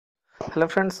Hello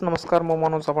friends नमस्कार मो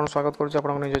मनोज आपन स्वागत करूँ आप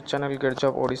निज चैनल गेट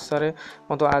जॉब ओडिशा रे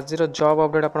मतलब आज जॉब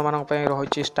अपडेट आपण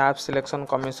रही स्टाफ सिलेक्शन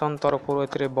कमिशन तरफ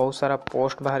बहुत सारा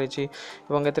पोस्ट बाहरी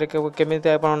केमी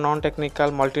आप नॉन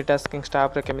टेक्निकल मल्टीटास्किंग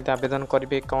स्टाफ रे केमी आवेदन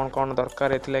करेंगे कौन कौन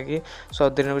दरकार ये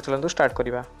सब दिन भी चलते स्टार्ट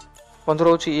करवा बंधु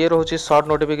रोचे ये रोचे shirt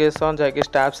notification जैकि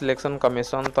staff selection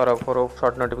commission तरफ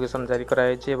सर्ट नोटिफिकेशन जारी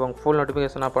कराई फुल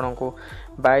नोटिफिकेशन आपन को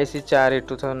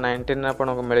 22/4/2019 आपन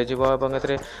मिल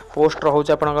जाए पोस्ट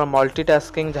रोचे आप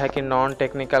मल्टीटास्किंग जहाँकि नॉन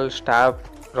टेक्निकल स्टाफ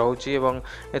रोचे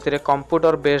ए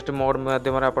कंप्यूटर बेस्ड मोड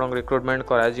माध्यम रिक्रुटमेंट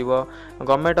करा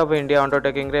गवर्नमेंट ऑफ इंडिया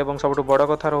अंडरटेकिंग रे सब बड़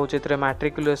कथा रोचे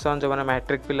मैट्रिकुलेशन जो मैंने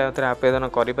मैट्रिक पिला आवेदन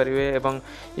करेंगे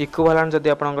इक्विवेलेंट जदि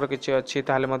आपंकर किसी अच्छी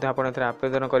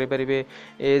आवेदन करेंगे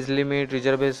एज लिमिट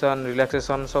रिजर्वेशन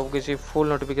रिलैक्सेशन सब किसी फुल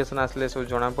नोटिफिकेशन आसले सब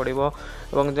जना पड़ो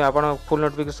आप फुल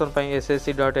नोटिफिकेशन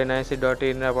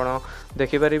ssc.nic.in आप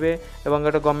देखिपारे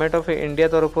और गवर्नमेंट ऑफ इंडिया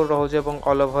तरफ रोचे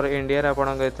ऑल ओवर इंडिया आपको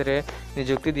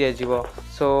नियुक्ति दिज्व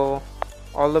सो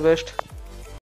ऑल द बेस्ट।